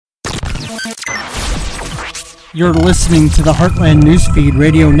You're listening to the Heartland Newsfeed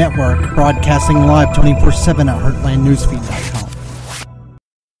Radio Network, broadcasting live 24/7 at heartlandnewsfeed.com.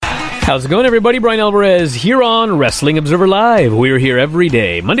 How's it going, everybody? Brian Alvarez here on Wrestling Observer Live. We're here every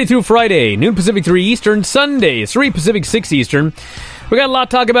day, Monday through Friday, noon Pacific, 3 Eastern, Sundays, 3 Pacific, 6 Eastern. We got a lot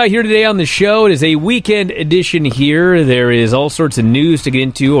to talk about here today on the show. It is a weekend edition here. There is all sorts of news to get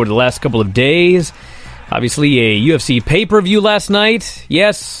into over the last couple of days. Obviously, a UFC pay-per-view last night.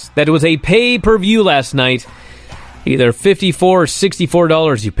 Yes, that was a pay-per-view last night. Either $54 or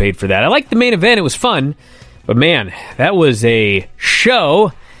 $64 you paid for that. I liked the main event. It was fun. But man, that was a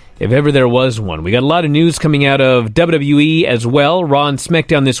show, if ever there was one. We got a lot of news coming out of WWE as well. Raw and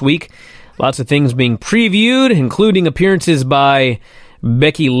SmackDown this week. Lots of things being previewed, including appearances by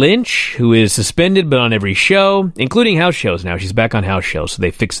Becky Lynch, who is suspended but on every show, including house shows now. She's back on house shows, so they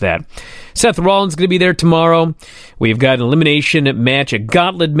fixed that. Seth Rollins is going to be there tomorrow. We've got an elimination match, a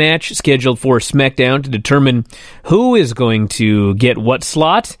gauntlet match scheduled for SmackDown to determine who is going to get what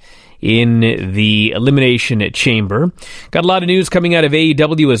slot in the Elimination Chamber. Got a lot of news coming out of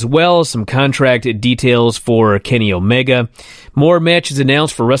AEW as well. Some contract details for Kenny Omega. More matches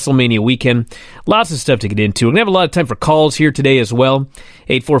announced for WrestleMania weekend. Lots of stuff to get into. We're going to have a lot of time for calls here today as well.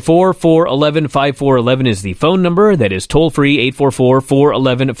 844-411-5411 is the phone number. That is toll-free,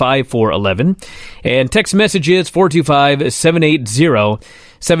 844-411-5411. And text messages,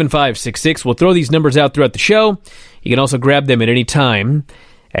 425-780-7566. We'll throw these numbers out throughout the show. You can also grab them at any time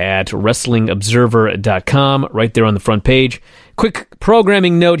at WrestlingObserver.com, right there on the front page. Quick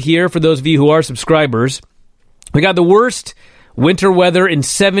programming note here for those of you who are subscribers. We got the worst winter weather in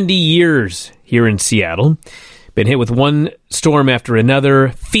 70 years here in Seattle. Been hit with one storm after another.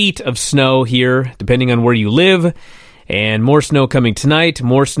 Feet of snow here, depending on where you live. And more snow coming tonight.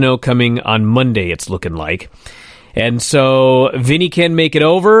 More snow coming on Monday, it's looking like. And so Vinny can make it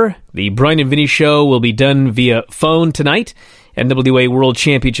over. The Brian and Vinny show will be done via phone tonight. NWA World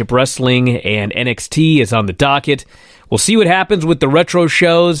Championship Wrestling and NXT is on the docket. We'll see what happens with the retro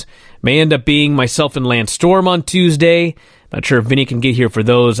shows. May end up being myself and Lance Storm on Tuesday. Not sure if Vinny can get here for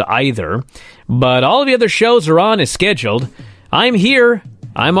those either. But all of the other shows are on as scheduled. I'm here.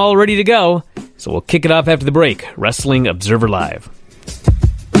 I'm all ready to go. So we'll kick it off after the break. Wrestling Observer Live.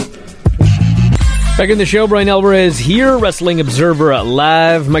 Back in the show, Brian Alvarez here, Wrestling Observer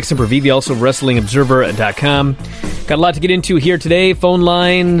Live. Mike Sempervive, also WrestlingObserver.com. Got a lot to get into here today. Phone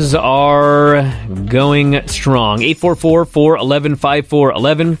lines are going strong.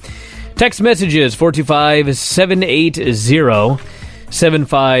 844-411-5411. Text messages,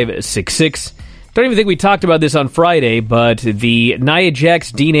 425-780-7566. Don't even think we talked about this on Friday, but the Nia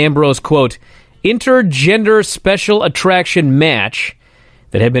Jax, Dean Ambrose, quote, intergender special attraction match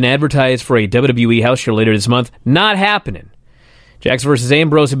that had been advertised for a WWE house show later this month, not happening. Jax vs.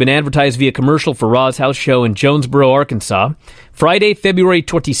 Ambrose had been advertised via commercial for Raw's house show in Jonesboro, Arkansas, Friday, February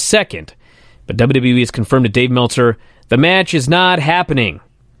 22nd. But WWE has confirmed to Dave Meltzer the match is not happening.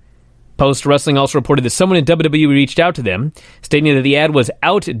 Post Wrestling also reported that someone in WWE reached out to them, stating that the ad was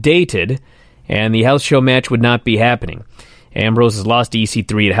outdated and the house show match would not be happening. Ambrose has lost to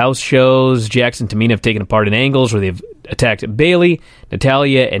EC3 at house shows. Jax and Tamina have taken part in angles where they've attacked Bayley,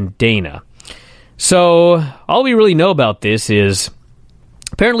 Natalya, and Dana. So, all we really know about this is,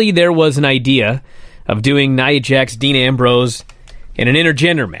 apparently there was an idea of doing Nia Jax, Dean Ambrose in an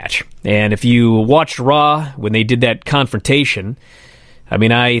intergender match. And if you watched Raw when they did that confrontation, I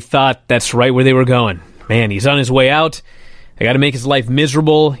mean, I thought that's right where they were going. Man, he's on his way out. They got to make his life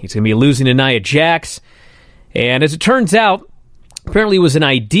miserable. He's going to be losing to Nia Jax. And as it turns out, apparently it was an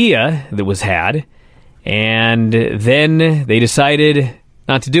idea that was had, and then they decided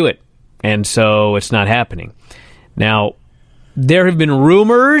not to do it. And so it's not happening. Now, there have been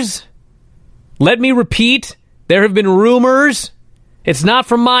rumors. Let me repeat, there have been rumors. It's not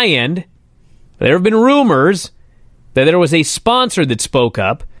from my end. There have been rumors that there was a sponsor that spoke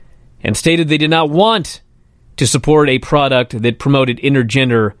up and stated they did not want to support a product that promoted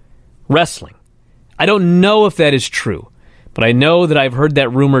intergender wrestling. I don't know if that is true, but I know that I've heard that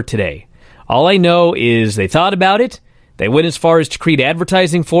rumor today. All I know is they thought about it, they went as far as to create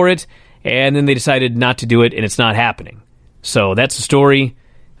advertising for it, and then they decided not to do it, and it's not happening. So that's the story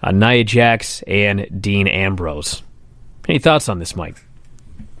on Nia Jax and Dean Ambrose. Any thoughts on this, Mike?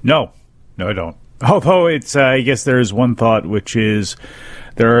 No, I don't. Although it's, I guess there is one thought, which is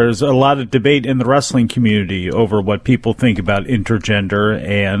there's a lot of debate in the wrestling community over what people think about intergender,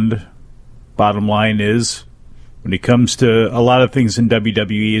 and bottom line is when it comes to a lot of things in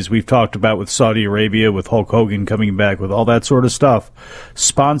WWE, as we've talked about with Saudi Arabia, with Hulk Hogan coming back, with all that sort of stuff.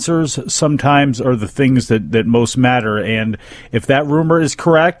 Sponsors sometimes are the things that most matter. And if that rumor is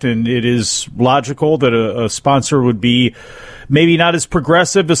correct, and it is logical that a sponsor would be maybe not as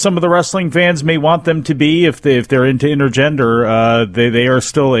progressive as some of the wrestling fans may want them to be, if they're into intergender, they are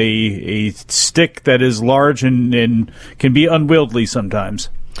still a stick that is large and can be unwieldy sometimes.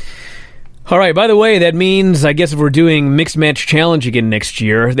 All right, by the way, that means, I guess, if we're doing Mixed Match Challenge again next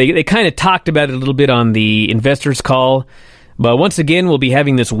year, they kind of talked about it a little bit on the investors call, but once again, we'll be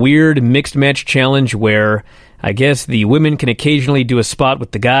having this weird Mixed Match Challenge where I guess the women can occasionally do a spot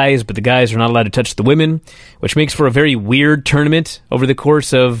with the guys, but the guys are not allowed to touch the women, which makes for a very weird tournament over the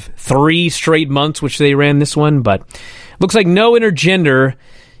course of 3 straight months, which they ran this one, but looks like no intergender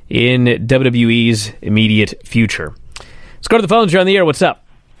in WWE's immediate future. Let's go to the phones. You're on the air. What's up?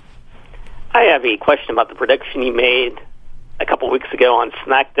 I have a question about the prediction you made a couple weeks ago on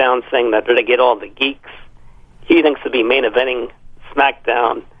SmackDown, saying that they're going to get all the geeks. He thinks to be main eventing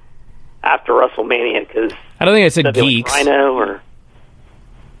SmackDown after WrestleMania, because I don't think I said geeks. Rhino or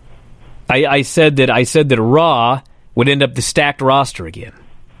I said that Raw would end up the stacked roster again.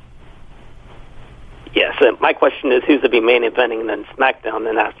 Yes. Yeah, so my question is, who's to be main eventing then SmackDown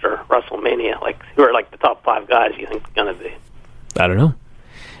then after WrestleMania? Like, who are like the top 5 guys you think are going to be? I don't know.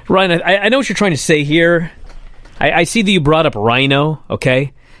 Ryan, I know what you're trying to say here. I see that you brought up Rhino,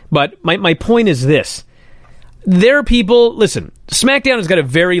 okay? But my point is this. There are people, listen, SmackDown has got a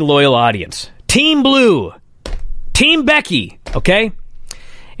very loyal audience. Team Blue, Team Becky, okay?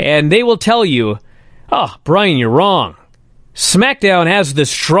 And they will tell you, oh, Brian, you're wrong. SmackDown has the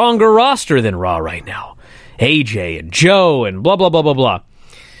stronger roster than Raw right now. AJ and Joe and blah, blah, blah, blah, blah.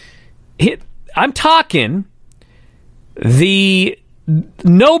 I'm talking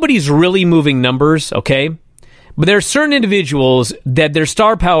nobody's really moving numbers, okay? But there are certain individuals that their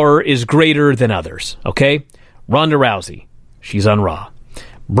star power is greater than others, okay? Ronda Rousey, she's on Raw.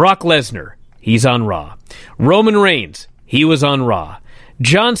 Brock Lesnar, he's on Raw. Roman Reigns, he was on Raw.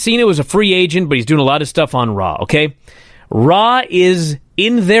 John Cena was a free agent, but he's doing a lot of stuff on Raw, okay? Raw is,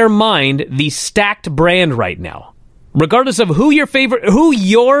 in their mind, the stacked brand right now. Regardless of who your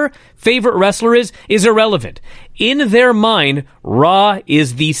favorite wrestler is irrelevant. In their mind, Raw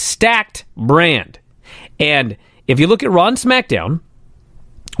is the stacked brand. And if you look at Raw and SmackDown,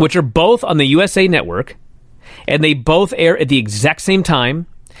 which are both on the USA Network, and they both air at the exact same time,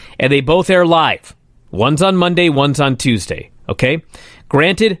 and they both air live. One's on Monday, one's on Tuesday, okay?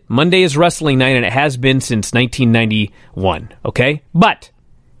 Granted, Monday is wrestling night, and it has been since 1991, okay? But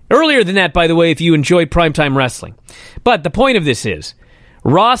earlier than that, by the way, if you enjoy primetime wrestling. But the point of this is,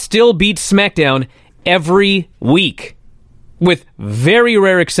 Raw still beats SmackDown every week, with very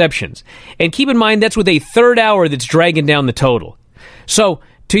rare exceptions. And keep in mind, that's with a third hour that's dragging down the total. So,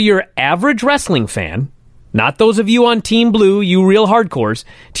 to your average wrestling fan, not those of you on Team Blue, you real hardcores,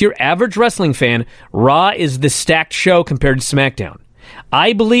 to your average wrestling fan, Raw is the stacked show compared to SmackDown.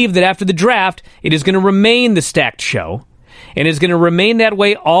 I believe that after the draft, it is going to remain the stacked show, and is going to remain that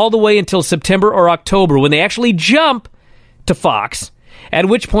way all the way until September or October when they actually jump to Fox, at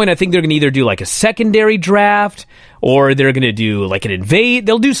which point I think they're going to either do like a secondary draft or they're going to do like an invade.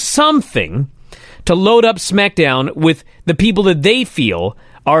 They'll do something to load up SmackDown with the people that they feel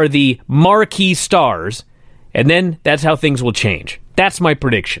are the marquee stars, and then that's how things will change. That's my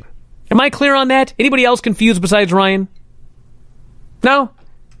prediction. Am I clear on that? Anybody else confused besides Ryan? No?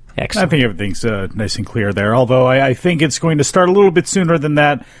 Excellent. I think everything's nice and clear there, although I think it's going to start a little bit sooner than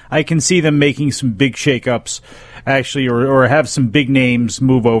that. I can see them making some big shakeups, actually, or have some big names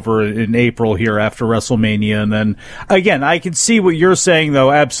move over in April here after WrestleMania. And then, again, I can see what you're saying, though,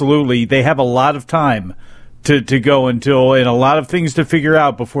 absolutely. They have a lot of time to go until, and a lot of things to figure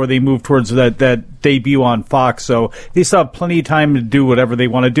out before they move towards that debut on Fox. So they still have plenty of time to do whatever they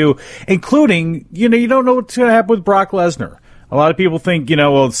want to do, including, you don't know what's going to happen with Brock Lesnar. A lot of people think,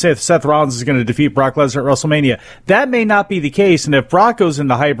 Seth Rollins is going to defeat Brock Lesnar at WrestleMania. That may not be the case, and if Brock goes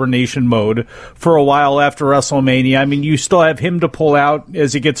into hibernation mode for a while after WrestleMania, I mean, you still have him to pull out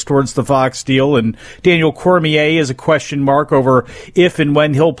as he gets towards the Fox deal, and Daniel Cormier is a question mark over if and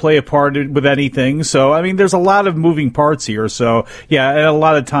when he'll play a part with anything. So, I mean, there's a lot of moving parts here, so, yeah, and a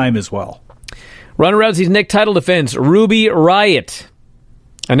lot of time as well. Ronda Rousey's next title defense, Ruby Riott,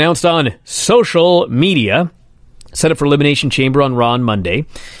 announced on social media. Set up for Elimination Chamber on Raw on Monday.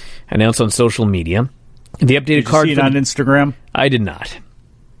 Announced on social media. The updated card. Did you see it on Instagram? I did not.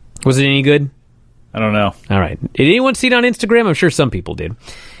 Was it any good? I don't know. All right. Did anyone see it on Instagram? I'm sure some people did.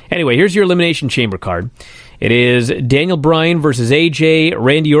 Anyway, here's your Elimination Chamber card. It is Daniel Bryan versus AJ,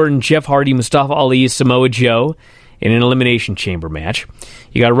 Randy Orton, Jeff Hardy, Mustafa Ali, Samoa Joe in an Elimination Chamber match.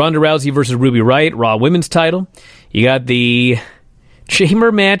 You got Ronda Rousey versus Ruby Riott, Raw Women's title. You got the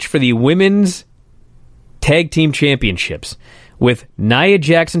Chamber match for the Women's Tag Team Championships with Nia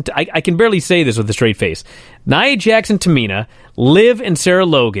Jackson. I can barely say this with a straight face. Nia Jackson, Tamina, Liv and Sarah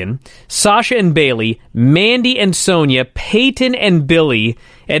Logan, Sasha and Bayley, Mandy and Sonya, Peyton and Billy,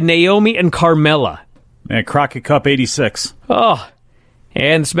 and Naomi and Carmella. And Crockett Cup 86. Oh,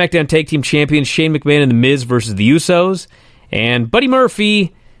 and the SmackDown Tag Team Champions, Shane McMahon and The Miz versus the Usos, and Buddy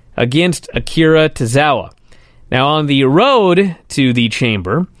Murphy against Akira Tozawa. Now, on the road to the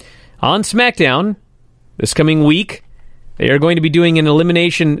Chamber, on SmackDown, this coming week, they are going to be doing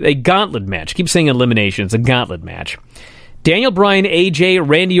a gauntlet match. I keep saying elimination. It's a gauntlet match. Daniel Bryan, AJ,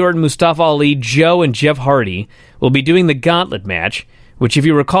 Randy Orton, Mustafa Ali, Joe, and Jeff Hardy will be doing the gauntlet match, which, if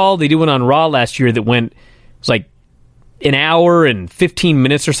you recall, they did one on Raw last year that it was like an hour and 15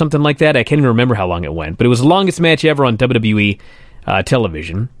 minutes or something like that. I can't even remember how long it went, but it was the longest match ever on WWE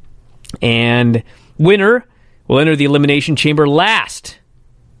television. And winner will enter the Elimination Chamber last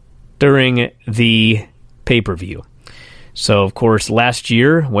during the pay-per-view. So, of course, last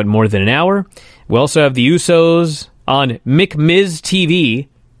year went more than an hour. We also have the Usos on McMiz TV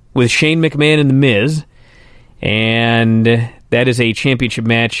with Shane McMahon and The Miz. And that is a championship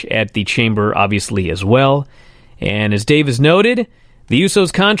match at the Chamber, obviously, as well. And as Dave has noted, the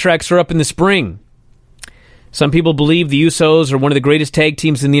Usos' contracts are up in the spring. Some people believe the Usos are one of the greatest tag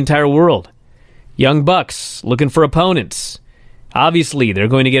teams in the entire world. Young Bucks looking for opponents. Obviously, they're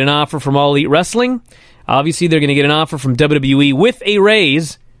going to get an offer from All Elite Wrestling. Obviously, they're going to get an offer from WWE with a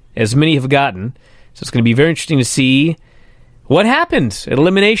raise, as many have gotten. So it's going to be very interesting to see what happens at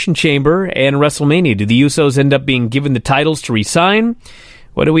Elimination Chamber and WrestleMania. Do the Usos end up being given the titles to resign?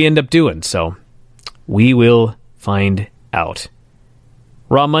 What do we end up doing? So we will find out.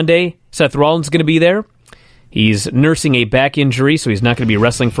 Raw Monday, Seth Rollins is going to be there. He's nursing a back injury, so he's not going to be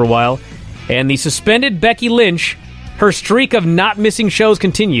wrestling for a while. And the suspended Becky Lynch, her streak of not missing shows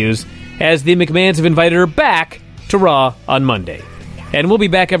continues as the McMahons have invited her back to Raw on Monday. And we'll be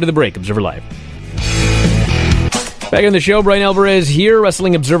back after the break. Observer Live. Back on the show, Brian Alvarez here,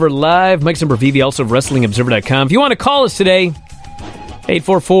 Wrestling Observer Live. Mike Sempervive, also of WrestlingObserver.com. If you want to call us today,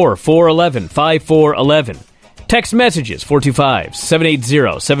 844-411-5411. Text messages,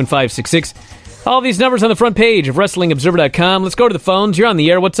 425-780-7566. All these numbers on the front page of WrestlingObserver.com. Let's go to the phones. You're on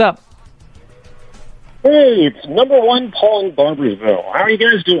the air. What's up? Hey, it's number one Paul in Barbersville. How are you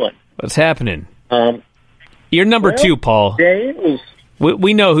guys doing? What's happening? You're number two, Paul. Dave was...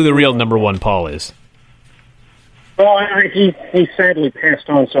 We know who the real number one Paul is. Well, he sadly passed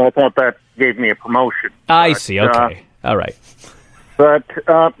on, so I thought that gave me a promotion. I see. Okay. All right. But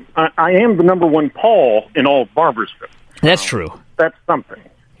I am the number one Paul in all of Barbersville. That's true. That's something.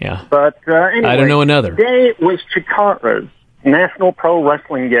 Yeah. But anyway, I don't know another. Today was Chikara's National Pro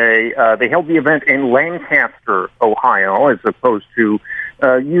Wrestling Day. They held the event in Lancaster, Ohio, as opposed to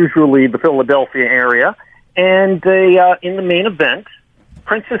usually the Philadelphia area. And they, in the main event,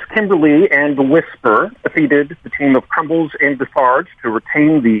 Princess Kimberly and the Whisper defeated the team of Crumbles and Defarge to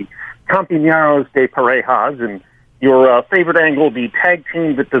retain the Compañeros de Parejas and your favorite angle, the tag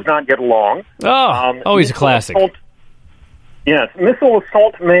team that does not get along. Oh, always a classic. Yes, Missile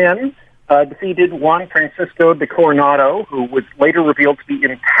Assault Man defeated Juan Francisco de Coronado, who was later revealed to be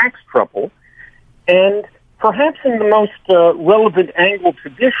in tax trouble. And perhaps in the most relevant angle to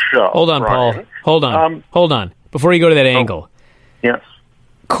this show... Hold on, Brian, Paul. Hold on. Before you go to that angle. Yes.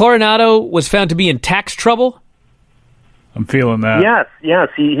 Coronado was found to be in tax trouble? I'm feeling that. Yes.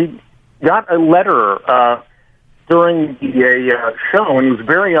 He got a letter during the show and was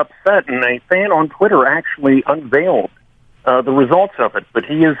very upset, and a fan on Twitter actually unveiled the results of it. But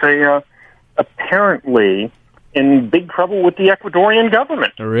he is apparently in big trouble with the Ecuadorian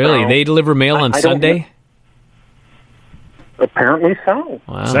government. Really? So, they deliver mail on Sunday? Apparently so.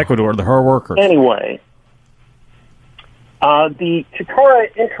 Wow. It's Ecuador, the hard workers. Anyway, the Chikara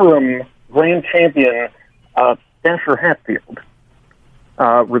interim grand champion, Dasher Hatfield,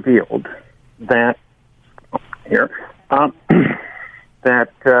 revealed that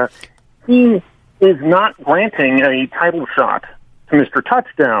he is not granting a title shot to Mr.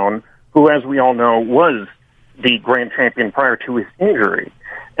 Touchdown, who, as we all know, was the grand champion prior to his injury.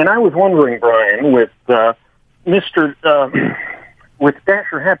 And I was wondering, Brian, with with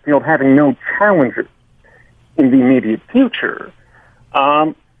Dasher Hatfield having no challenges in the immediate future,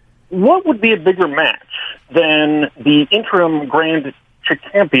 what would be a bigger match than the interim grand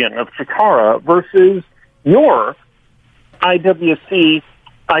champion of Chikara versus your IWCA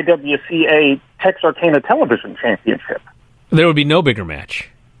Texarkana Television Championship. There would be no bigger match.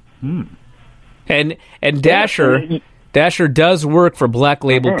 And Dasher does work for Black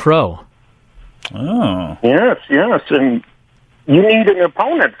Label Pro. Oh. Yes, and you need an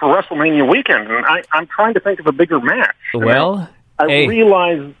opponent for WrestleMania weekend, and I'm trying to think of a bigger match. Well, I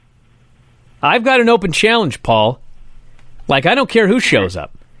realize... I've got an open challenge, Paul. Like, I don't care who shows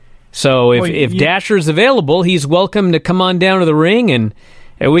up. So if Dasher's available, he's welcome to come on down to the ring, and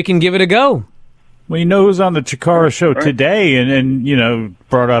we can give it a go. Well, you know who's on the Chikara show today and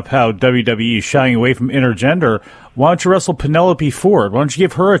brought up how WWE is shying away from intergender. Why don't you wrestle Penelope Ford? Why don't you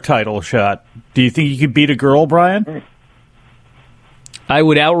give her a title shot? Do you think you could beat a girl, Brian? I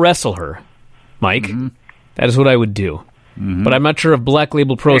would out-wrestle her, Mike. Mm-hmm. That is what I would do. Mm-hmm. But I'm not sure if Black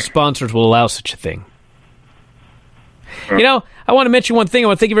Label Pro sponsors will allow such a thing. I want to mention one thing. I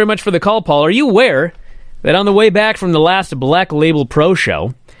want to thank you very much for the call, Paul. Are you aware that on the way back from the last Black Label Pro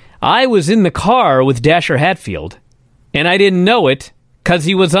show, I was in the car with Dasher Hatfield, and I didn't know it because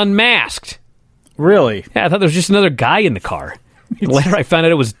he was unmasked. Really? Yeah, I thought there was just another guy in the car. Later I found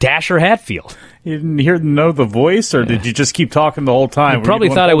out it was Dasher Hatfield. You didn't know the voice, or did you just keep talking the whole time? You probably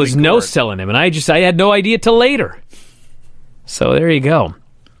thought I was no-selling him, and I had no idea till later. So there you go.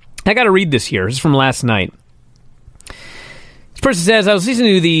 I got to read this here. This is from last night. This person says, I was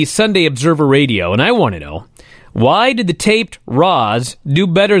listening to the Sunday Observer Radio, and I want to know, why did the taped Raws do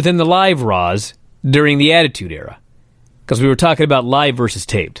better than the live Raws during the Attitude Era? Because we were talking about live versus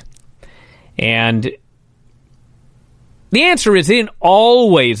taped. And the answer is they didn't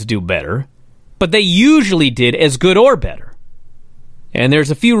always do better, but they usually did as good or better. And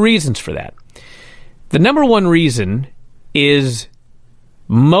there's a few reasons for that. The number one reason is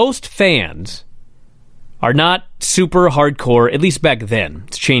most fans are not super hardcore, at least back then.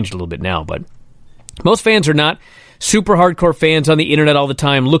 It's changed a little bit now, but most fans are not super hardcore fans on the internet all the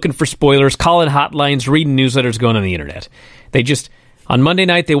time, looking for spoilers, calling hotlines, reading newsletters, going on the internet. They just, on Monday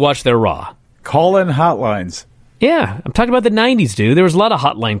night, they watch their Raw. Call-in hotlines. Yeah, I'm talking about the 90s, dude. There was a lot of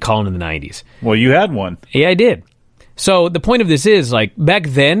hotline calling in the 90s. Well, you had one. Yeah, I did. So the point of this is, like, back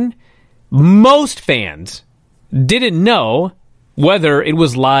then, most fans didn't know whether it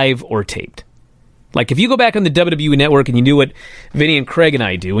was live or taped. Like, if you go back on the WWE Network and you do what Vinny and Craig and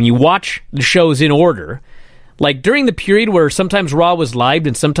I do, and you watch the shows in order, like during the period where sometimes Raw was live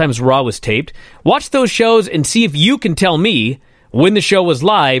and sometimes Raw was taped, watch those shows and see if you can tell me when the show was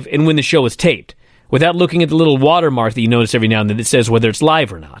live and when the show was taped, without looking at the little watermark that you notice every now and then that says whether it's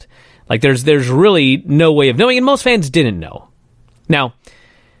live or not. Like, there's really no way of knowing, and most fans didn't know. Now,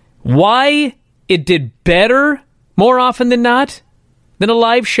 why it did better more often than not than a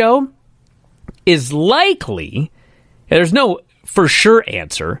live show is likely, there's no for sure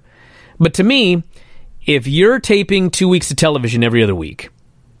answer, but to me, if you're taping 2 weeks of television every other week,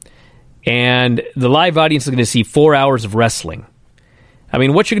 and the live audience is going to see 4 hours of wrestling, I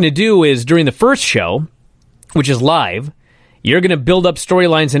mean, what you're going to do is, during the first show, which is live, you're going to build up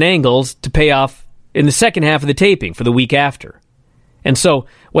storylines and angles to pay off in the second half of the taping for the week after. And so,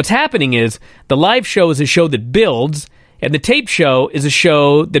 what's happening is, the live show is a show that builds, and the tape show is a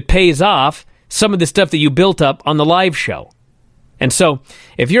show that pays off some of the stuff that you built up on the live show. And so,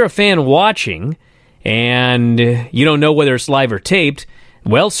 if you're a fan watching, and you don't know whether it's live or taped,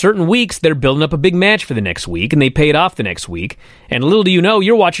 well, certain weeks, they're building up a big match for the next week, and they pay it off the next week, and little do you know,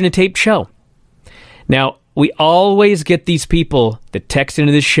 you're watching a taped show. Now, we always get these people that text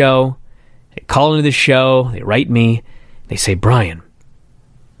into this show, they call into this show, they write me, they say, Brian.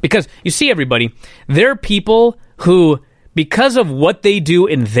 Because, you see, everybody, there are people who, because of what they do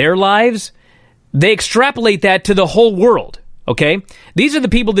in their lives, they extrapolate that to the whole world, okay? These are the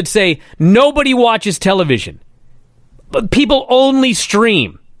people that say, nobody watches television. But people only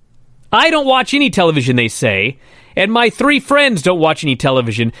stream. I don't watch any television, they say, and my 3 friends don't watch any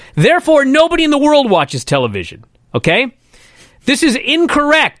television. Therefore, nobody in the world watches television, okay? This is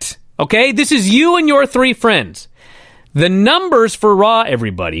incorrect, okay? This is you and your 3 friends. The numbers for Raw,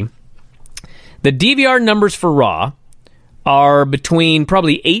 everybody, the DVR numbers for Raw are between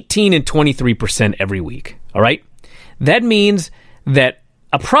probably 18 and 23% every week, all right? That means that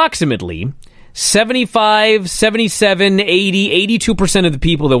approximately 75, 77, 80, 82% of the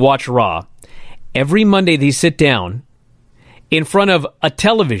people that watch Raw, every Monday they sit down in front of a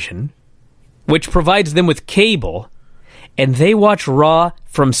television, which provides them with cable, and they watch Raw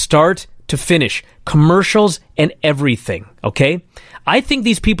from start to finish, commercials and everything, okay? I think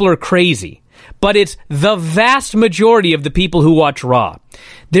these people are crazy, but it's the vast majority of the people who watch Raw.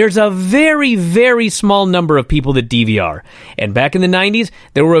 There's a very, very small number of people that DVR. And back in the 90s,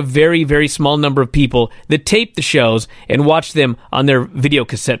 there were a very, very small number of people that taped the shows and watched them on their video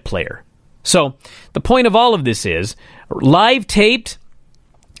cassette player. So the point of all of this is, live taped,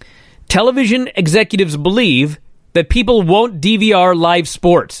 television executives believe that people won't DVR live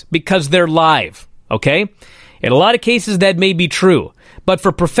sports because they're live, okay? In a lot of cases, that may be true. But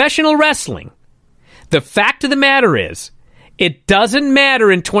for professional wrestling, the fact of the matter is, it doesn't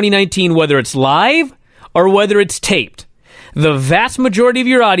matter in 2019 whether it's live or whether it's taped. The vast majority of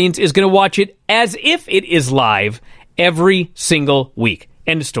your audience is going to watch it as if it is live every single week.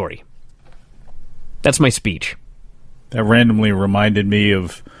 End of story. That's my speech. That randomly reminded me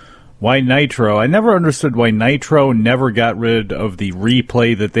of why Nitro. I never understood why Nitro never got rid of the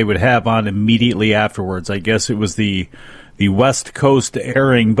replay that they would have on immediately afterwards. I guess it was the West Coast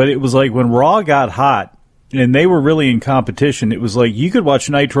airing, but it was like when Raw got hot and they were really in competition, it was like you could watch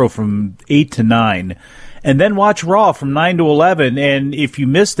Nitro from 8 to 9 and then watch Raw from 9 to 11, and if you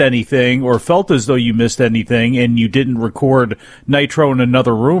missed anything or felt as though you missed anything and you didn't record Nitro in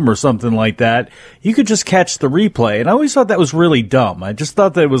another room or something like that, you could just catch the replay. And I always thought that was really dumb. I just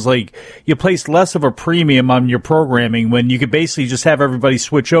thought that it was like you placed less of a premium on your programming when you could basically just have everybody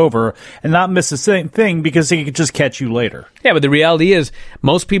switch over and not miss the same thing because they could just catch you later. Yeah, but the reality is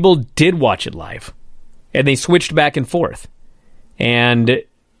most people did watch it live, and they switched back and forth. And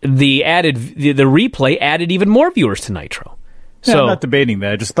the replay added even more viewers to Nitro. Yeah, So I'm not debating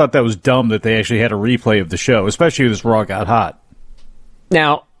that. I just thought that was dumb that they actually had a replay of the show, especially as Raw got hot.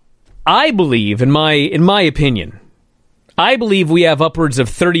 now, I believe, in my opinion, I believe we have upwards of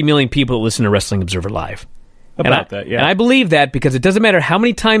 30 million people that listen to Wrestling Observer Live. That, yeah. And I believe that because it doesn't matter how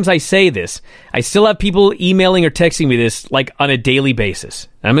many times I say this, I still have people emailing or texting me this like on a daily basis.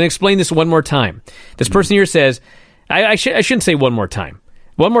 And I'm going to explain this one more time. This person here says, I shouldn't say one more time.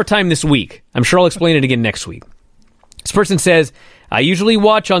 One more time this week. I'm sure I'll explain it again next week. This person says, I usually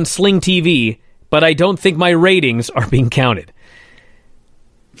watch on Sling TV, but I don't think my ratings are being counted.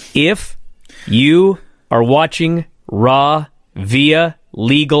 If you are watching Raw via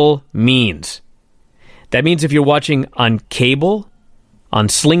legal means, that means if you're watching on cable, on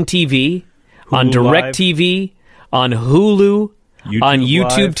Sling TV, on Direct TV, on Hulu, on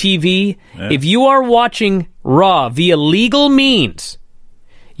YouTube TV, if you are watching Raw via legal means,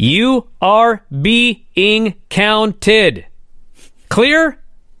 you are being counted. Clear?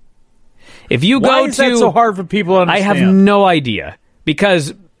 If you Why go is that so hard for people to understand? I have no idea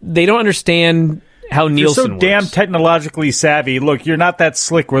because they don't understand how Nielsen You're so damn works. technologically savvy. Look, you're not that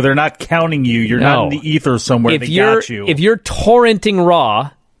slick where they're not counting you. You're not in the ether somewhere. They got you. If you're torrenting Raw,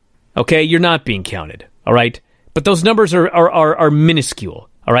 okay, you're not being counted. All right, but those numbers are minuscule.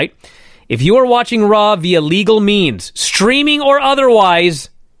 All right, if you are watching Raw via legal means, streaming or otherwise,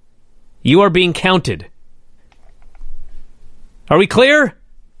 you are being counted. Are we clear?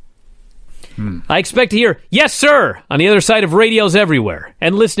 I expect to hear, yes, sir, on the other side of radios everywhere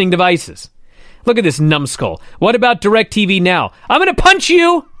and listening devices. Look at this numbskull. What about DirecTV Now? I'm going to punch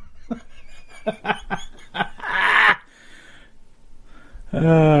you!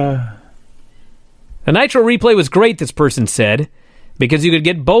 The Nitro replay was great, this person said, because you could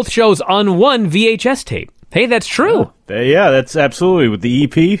get both shows on one VHS tape. Hey, that's true. Yeah, that's absolutely. With the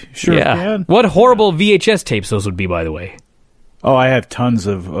EP, sure can. What horrible VHS tapes those would be, by the way. Oh, I have tons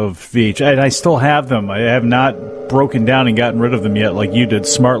of VHS, and I still have them. I have not broken down and gotten rid of them yet like you did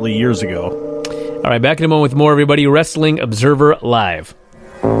smartly years ago. All right, back in a moment with more, everybody. Wrestling Observer Live.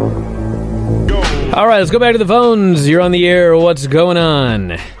 All right, let's go back to the phones. You're on the air. What's going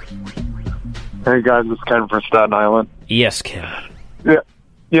on? Hey, guys, it's Ken from Staten Island. Yes, Ken.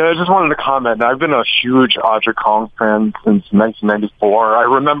 Yeah, I just wanted to comment. I've been a huge Audrey Kong fan since 1994. I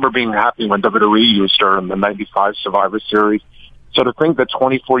remember being happy when WWE used her in the 95 Survivor Series. So to think that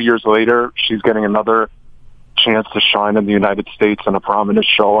 24 years later, she's getting another chance to shine in the United States on a prominent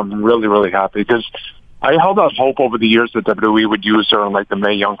show, I'm really, really happy because I held out hope over the years that WWE would use her in like the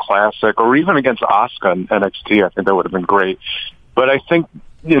Mae Young Classic or even against Asuka in NXT. I think that would have been great. But I think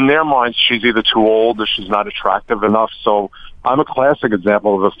in their minds, she's either too old or she's not attractive enough. So I'm a classic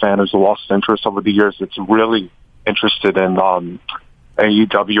example of a fan who's lost interest over the years that's really interested in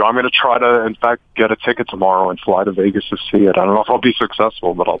AEW. I'm going to try to, in fact, get a ticket tomorrow and fly to Vegas to see it. I don't know if I'll be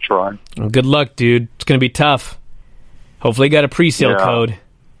successful, but I'll try. Well, good luck, dude. It's going to be tough. Hopefully you got a pre-sale code.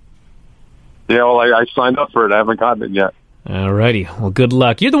 Yeah, well, I signed up for it. I haven't gotten it yet. All righty. Well, good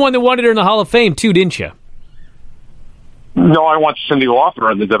luck. You're the one that wanted her in the Hall of Fame, too, didn't you? No, I want Cyndi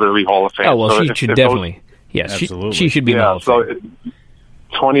Lauper in the WWE Hall of Fame. Oh, well, so she should definitely. Yes, she should be in the Hall of Fame.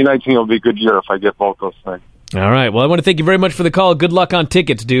 2019 will be a good year if I get both those things. All right. Well, I want to thank you very much for the call. Good luck on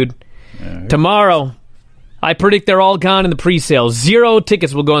tickets, dude. Tomorrow, I predict they're all gone in the pre-sale. 0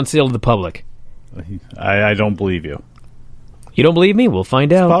 tickets will go on sale to the public. I don't believe you. You don't believe me? We'll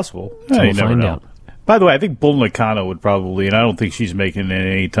find out. It's possible. So Yeah, we'll you never find know. out. By the way, I think Bull Nakano would probably, and I don't think she's making it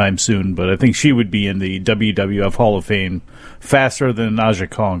anytime soon, but I think she would be in the WWF Hall of Fame faster than Aja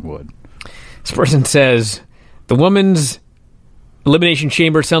Kong would. This person says, the women's Elimination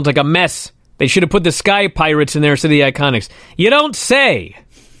Chamber sounds like a mess. They should have put the Sky Pirates in there instead of the Iconics. You don't say.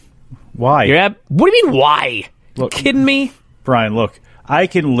 Why? What do you mean, why? Look, kidding me? Brian, look, I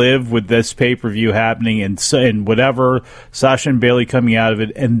can live with this pay-per-view happening and whatever, Sasha and Bayley coming out of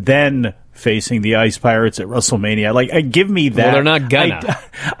it, and then facing the Ice Pirates at WrestleMania. Give me that. Well, they're not gonna.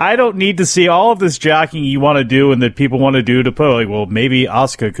 I don't need to see all of this jockeying you want to do and that people want to do to put, maybe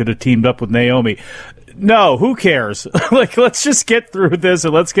Asuka could have teamed up with Naomi. No, who cares? Let's just get through this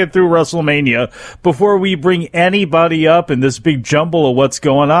and let's get through WrestleMania before we bring anybody up in this big jumble of what's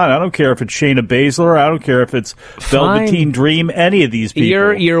going on. I don't care if it's Shayna Baszler. I don't care if it's Velveteen Dream, any of these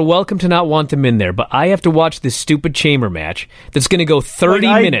people. You're welcome to not want them in there, but I have to watch this stupid chamber match that's going to go 30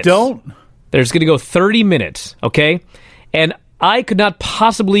 minutes. There's going to go 30 minutes, okay? And I could not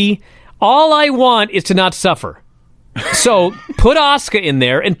possibly... All I want is to not suffer. So put Asuka in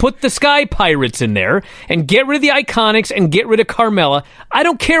there and put the Sky Pirates in there and get rid of the Iconics and get rid of Carmella. I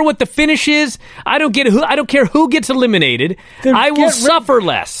don't care what the finish is. I don't care who gets eliminated. I will suffer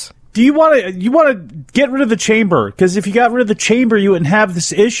less. Do you want to get rid of the chamber? Because if you got rid of the chamber, you wouldn't have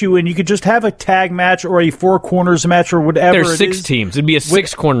this issue, and you could just have a tag match or a four corners match or whatever. There's 6 teams. It'd be a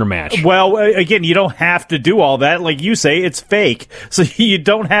 6-corner match. Well, again, you don't have to do all that. Like you say, it's fake, so you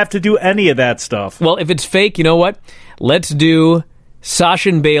don't have to do any of that stuff. Well, if it's fake, you know what? Let's do Sasha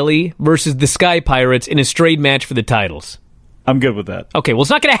and Bayley versus the Sky Pirates in a straight match for the titles. I'm good with that. Okay, well,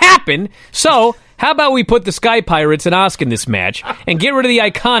 it's not going to happen, so how about we put the Sky Pirates and Asuka in this match and get rid of the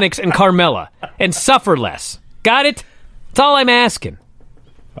Iconics and Carmella and suffer less? Got it? That's all I'm asking.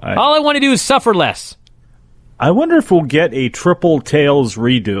 All I want to do is suffer less. I wonder if we'll get a Triple Tails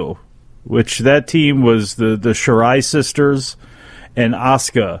redo, which that team was the Shirai sisters and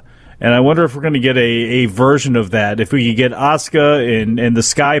Asuka. And I wonder if we're going to get a version of that. If we could get Asuka and the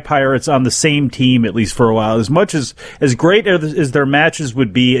Sky Pirates on the same team, at least for a while. As much as great as their matches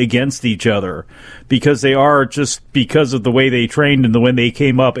would be against each other, because they are, just because of the way they trained and the way they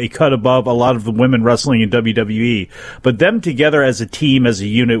came up, a cut above a lot of the women wrestling in WWE. But them together as a team, as a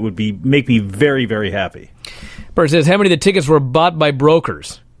unit, would make me very, very happy. Bert says, how many of the tickets were bought by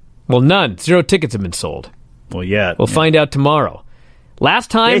brokers? Well, none. 0 tickets have been sold. Well, yeah. We'll find out tomorrow.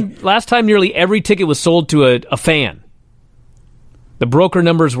 Last time, nearly every ticket was sold to a fan. The broker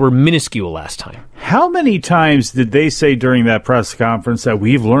numbers were minuscule last time. How many times did they say during that press conference that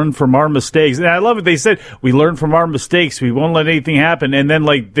we've learned from our mistakes? And I love it. They said, we learned from our mistakes. We won't let anything happen. And then,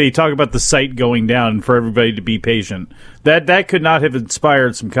 they talk about the site going down and for everybody to be patient. That could not have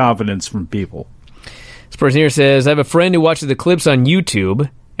inspired some confidence from people. This person here says, I have a friend who watches the clips on YouTube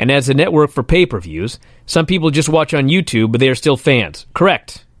and has a network for pay-per-views. Some people just watch on YouTube, but they are still fans.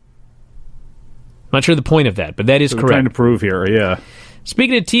 Correct. I'm not sure the point of that, but that is correct. Trying to prove here, yeah.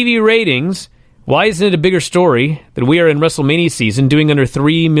 Speaking of TV ratings, why isn't it a bigger story that we are in WrestleMania season doing under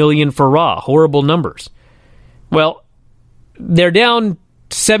 3 million for Raw? Horrible numbers. Well, they're down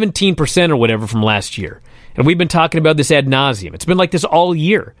 17% or whatever from last year. And we've been talking about this ad nauseum. It's been like this all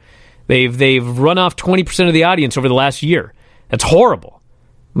year. They've run off 20% of the audience over the last year. That's horrible.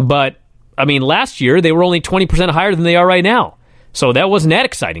 But, last year, they were only 20% higher than they are right now. So that wasn't that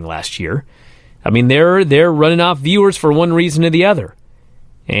exciting last year. They're running off viewers for one reason or the other.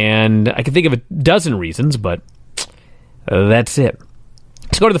 And I can think of a dozen reasons, but that's it.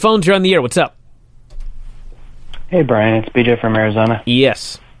 Let's go to the phones. You're on the air. What's up? Hey, Brian. It's BJ from Arizona.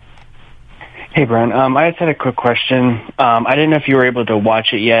 Yes. Hey, Brian. I just had a quick question. I didn't know if you were able to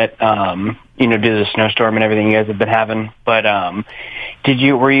watch it yet, due to the snowstorm and everything you guys have been having. But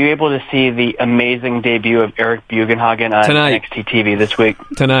were you able to see the amazing debut of Eric Bugenhagen on NXT TV this week?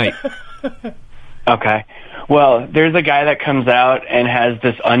 Tonight. Okay. Well, there's a guy that comes out and has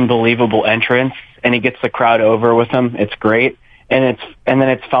this unbelievable entrance, and he gets the crowd over with him. It's great. And then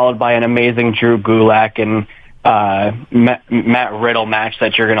it's followed by an amazing Drew Gulak and Matt Riddle match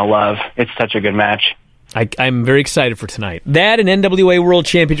that you're going to love. It's such a good match. I'm very excited for tonight. That and NWA World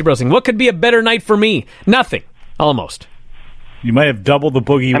Championship Wrestling. What could be a better night for me? Nothing. Almost. You might have doubled the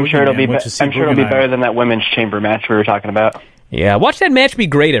boogie. I'm sure it'll be better than that women's chamber match we were talking about. Yeah, watch that match be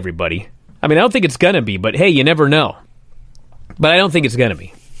great, everybody. I don't think it's going to be, but hey, you never know. But I don't think it's going to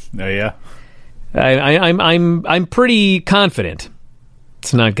be. Oh, yeah? I'm pretty confident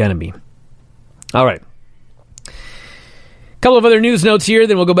it's not going to be. All right. Couple of other news notes here,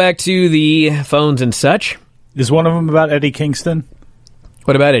 then we'll go back to the phones and such. Is one of them about Eddie Kingston?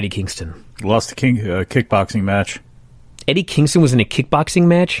 What about Eddie Kingston? Lost a kickboxing match. Eddie Kingston was in a kickboxing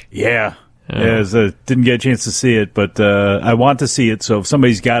match? Yeah. Didn't get a chance to see it, but I want to see it, so if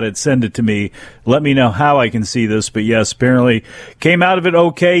somebody's got it, send it to me. Let me know how I can see this. But yes, apparently came out of it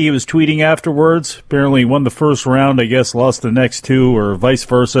okay. He was tweeting afterwards. Apparently won the first round, I guess, lost the next two, or vice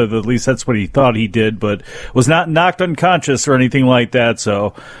versa. At least that's what he thought he did, but was not knocked unconscious or anything like that.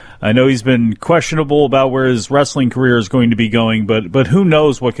 So I know he's been questionable about where his wrestling career is going to be going, but who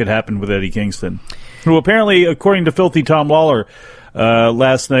knows what could happen with Eddie Kingston, who apparently, according to Filthy Tom Lawler,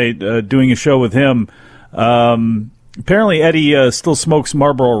 last night, doing a show with him. Apparently, Eddie still smokes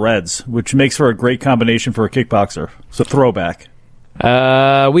Marlboro Reds, which makes for a great combination for a kickboxer. It's a throwback.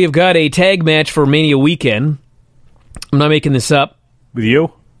 We have got a tag match for Mania Weekend. I'm not making this up. With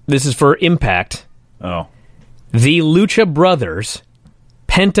you? This is for Impact. Oh. The Lucha Brothers,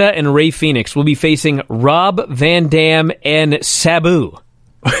 Penta and Rey Fenix, will be facing Rob Van Dam and Sabu.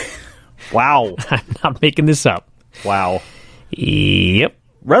 Wow. I'm not making this up. Wow. Yep.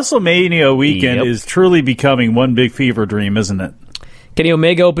 WrestleMania weekend is truly becoming one big fever dream, isn't it? Kenny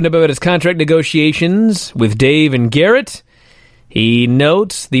Omega opened up about his contract negotiations with Dave and Garrett. He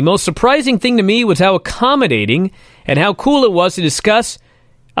notes, the most surprising thing to me was how accommodating and how cool it was to discuss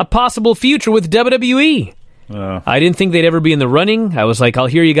a possible future with WWE. I didn't think they'd ever be in the running. I was like, I'll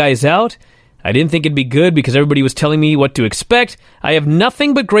hear you guys out. I didn't think it'd be good because everybody was telling me what to expect. I have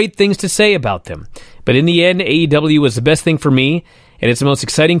nothing but great things to say about them. But in the end, AEW was the best thing for me, and it's the most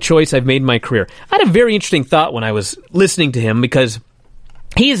exciting choice I've made in my career. I had a very interesting thought when I was listening to him, because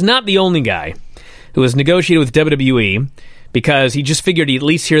he is not the only guy who has negotiated with WWE because he just figured he'd at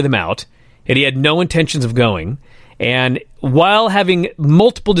least hear them out, and he had no intentions of going. And while having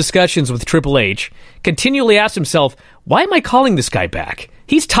multiple discussions with Triple H, continually asked himself, why am I calling this guy back?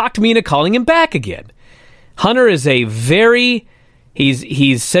 He's talked me into calling him back again. Hunter is a very...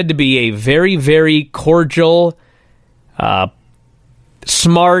 He's said to be a very, very cordial,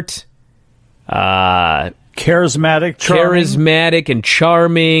 smart, charismatic, and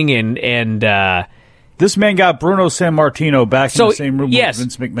charming, and this man got Bruno Sammartino back in the same room with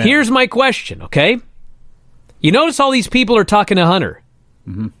Vince McMahon. Here's my question, okay? You notice all these people are talking to Hunter.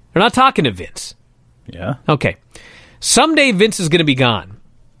 Mm-hmm. They're not talking to Vince. Yeah. Okay. Someday Vince is going to be gone.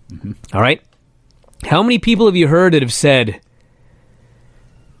 Mm-hmm. All right? How many people have you heard that have said,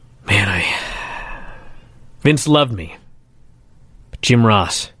 man, Vince loved me, but Jim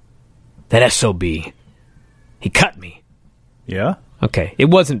Ross, that SOB, he cut me. Yeah? Okay, it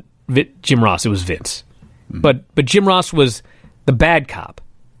wasn't Jim Ross, it was Vince. Mm-hmm. But Jim Ross was the bad cop.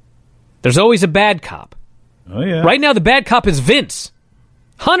 There's always a bad cop. Oh, yeah. Right now, the bad cop is Vince.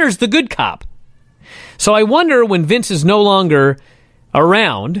 Hunter's the good cop. So I wonder, when Vince is no longer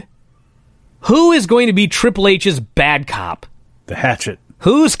around, who is going to be Triple H's bad cop? The Hatchet.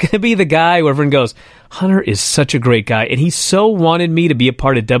 Who's going to be the guy where everyone goes, Hunter is such a great guy, and he so wanted me to be a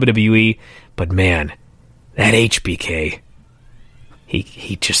part of WWE, but man, that HBK,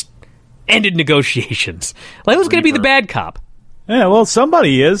 he just ended negotiations. Like, who's going to be the bad cop? Yeah, well,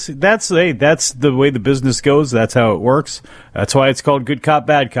 somebody is. That's the way the business goes. That's how it works. That's why it's called good cop,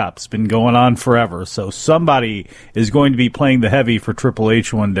 bad cop. It's been going on forever. So somebody is going to be playing the heavy for Triple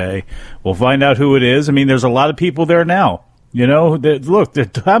H one day. We'll find out who it is. I mean, there's a lot of people there now. You know, look,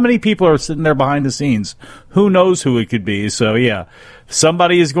 how many people are sitting there behind the scenes? Who knows who it could be? So, yeah,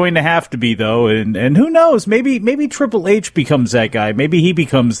 somebody is going to have to be, though. And who knows? Maybe Triple H becomes that guy. Maybe he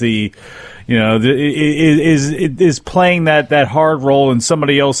becomes the, you know, is playing that hard role and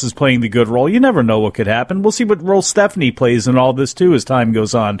somebody else is playing the good role. You never know what could happen. We'll see what role Stephanie plays in all this, too, as time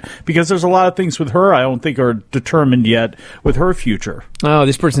goes on. Because there's a lot of things with her I don't think are determined yet with her future. Oh,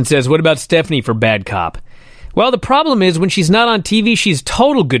 this person says, what about Stephanie for bad cop? Well, the problem is when she's not on TV, she's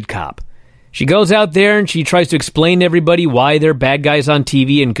total good cop. She goes out there and she tries to explain to everybody why they're bad guys on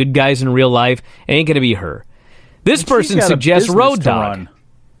TV and good guys in real life. It ain't going to be her. This person suggests Road Dogg.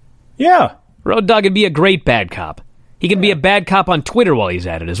 Yeah. Road Dogg would be a great bad cop. He can be a bad cop on Twitter while he's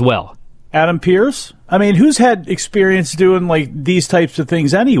at it as well. Adam Pearce? I mean, who's had experience doing like these types of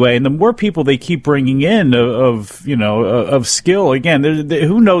things anyway? And the more people they keep bringing in of skill, again,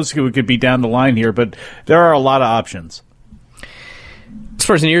 who knows who it could be down the line here, but there are a lot of options. This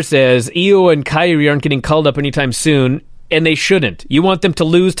person here says, Io and Kyrie aren't getting called up anytime soon, and they shouldn't. You want them to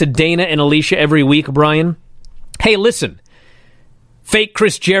lose to Dana and Alicia every week, Brian? Hey, listen, fake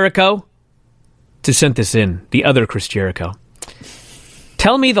Chris Jericho, to send this in, the other Chris Jericho.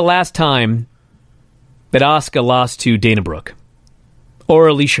 Tell me the last time that Asuka lost to Dana Brooke or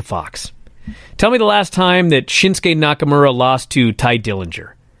Alicia Fox. Tell me the last time that Shinsuke Nakamura lost to Ty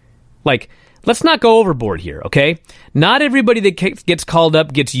Dillinger. Like, let's not go overboard here, okay? Not everybody that gets called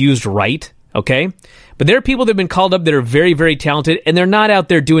up gets used right, okay? But there are people that have been called up that are very, very talented, and they're not out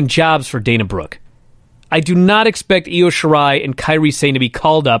there doing jobs for Dana Brooke. I do not expect Io Shirai and Kairi Sane to be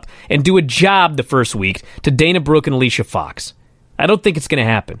called up and do a job the first week to Dana Brooke and Alicia Fox. I don't think it's going to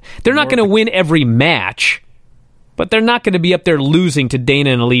happen. They're not going to win every match, but they're not going to be up there losing to Dana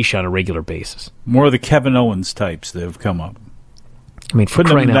and Alicia on a regular basis. More of the Kevin Owens types that have come up. I mean, for put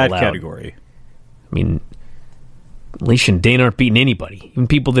them in that loud, category. I mean, Alicia and Dana aren't beating anybody, even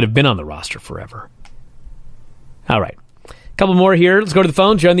people that have been on the roster forever. All right. A couple more here. Let's go to the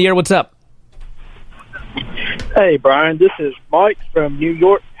phones. You're on the air. What's up? Hey, Brian. This is Mike from New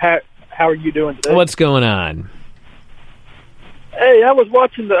York. How are you doing today? What's going on? Hey, I was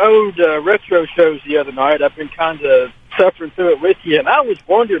watching the old retro shows the other night. I've been kind of suffering through it with you, and I was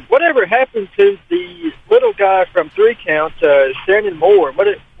wondering, whatever happened to the little guy from 3 Count, Shannon Moore?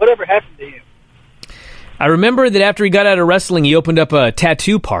 Whatever happened to him? I remember that after he got out of wrestling, he opened up a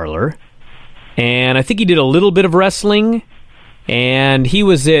tattoo parlor, and I think he did a little bit of wrestling, and he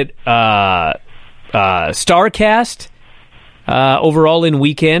was at StarCast over All In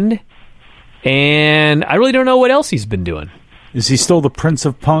Weekend, and I really don't know what else he's been doing. Is he still the Prince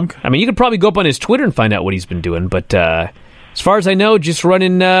of Punk? I mean, you could probably go up on his Twitter and find out what he's been doing, but as far as I know, just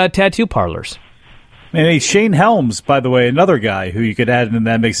running tattoo parlors. And hey, Shane Helms, by the way, another guy who you could add in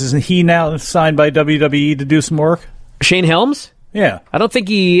that mix. Isn't he now signed by WWE to do some work? Shane Helms? Yeah. I don't think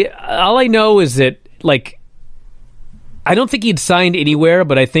he... All I know is that, like... I don't think he'd signed anywhere,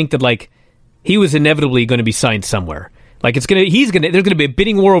 but I think that, like, he was inevitably going to be signed somewhere. Like, there's going to be a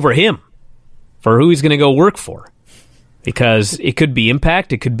bidding war over him for who he's going to go work for. Because it could be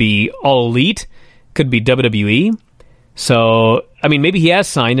Impact, it could be All Elite, it could be WWE. So, I mean, maybe he has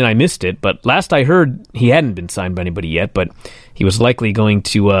signed and I missed it, but last I heard, he hadn't been signed by anybody yet, but he was likely going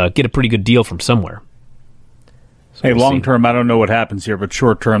to get a pretty good deal from somewhere. So hey, long term, I don't know what happens here, but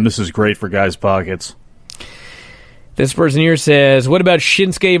short term, this is great for guys' pockets. This person here says, what about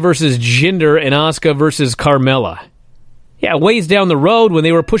Shinsuke versus Jinder and Asuka versus Carmella? Yeah, ways down the road when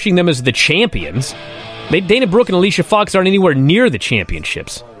they were pushing them as the champions. Dana Brooke and Alicia Fox aren't anywhere near the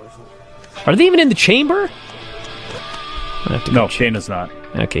championships. Are they even in the chamber? No, Dana's not.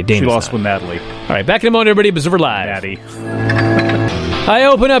 Okay, Dana's She lost not. with Natalie. All right, back in a moment, everybody. Observer Live. Natty. I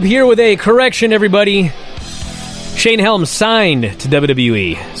open up here with a correction, everybody. Shane Helms signed to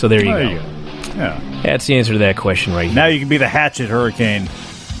WWE. So there you go. Yeah. That's the answer to that question right here. Now you can be the Hatchet Hurricane.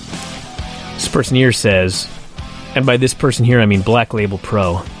 This person here says, and by this person here, I mean Black Label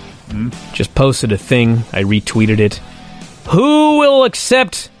Pro, just posted a thing. I retweeted it. Who will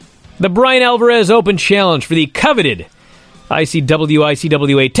accept the Brian Alvarez Open Challenge for the coveted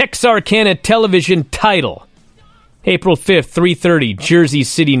ICW-ICWA Texarkana Television title? April 5th, 3:30, Jersey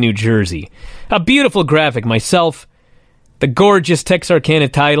City, New Jersey. A beautiful graphic. Myself, the gorgeous Texarkana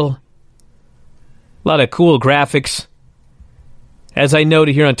title. A lot of cool graphics. As I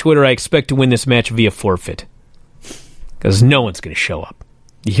noted here on Twitter, I expect to win this match via forfeit. Because no one's going to show up.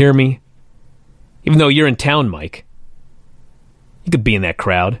 You hear me? Even though you're in town, Mike. You could be in that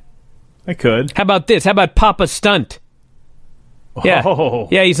crowd. I could. How about this? How about Papa Stunt? Yeah. Oh.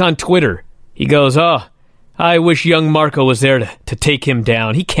 Yeah, he's on Twitter. He goes, oh, I wish young Marco was there to take him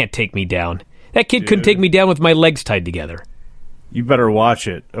down. He can't take me down. That kid couldn't take me down with my legs tied together. You better watch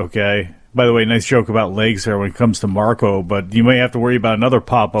it, okay? By the way, nice joke about legs there when it comes to Marco, but you may have to worry about another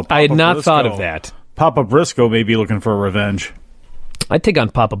Papa. I had not Briscoe. thought of that. Papa Briscoe may be looking for revenge. I'd take on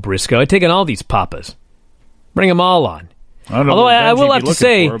Papa Briscoe. I'd take on all these Papas. Bring them all on. I don't know. Although I will have to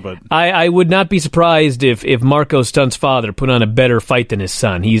say, but I would not be surprised if Marco Stunt's father put on a better fight than his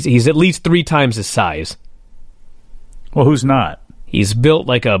son. He's at least 3 times his size. Well, who's not? He's built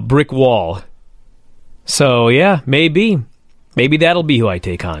like a brick wall. So, yeah, maybe. Maybe that'll be who I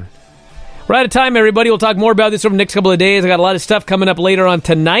take on. We're out of time, everybody. We'll talk more about this over the next couple of days. I got a lot of stuff coming up later on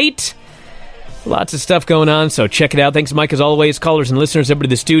tonight. Lots of stuff going on, so check it out. Thanks, Mike, as always. Callers and listeners, everybody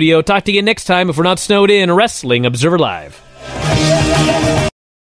to the studio. Talk to you next time if we're not snowed in. Wrestling Observer Live.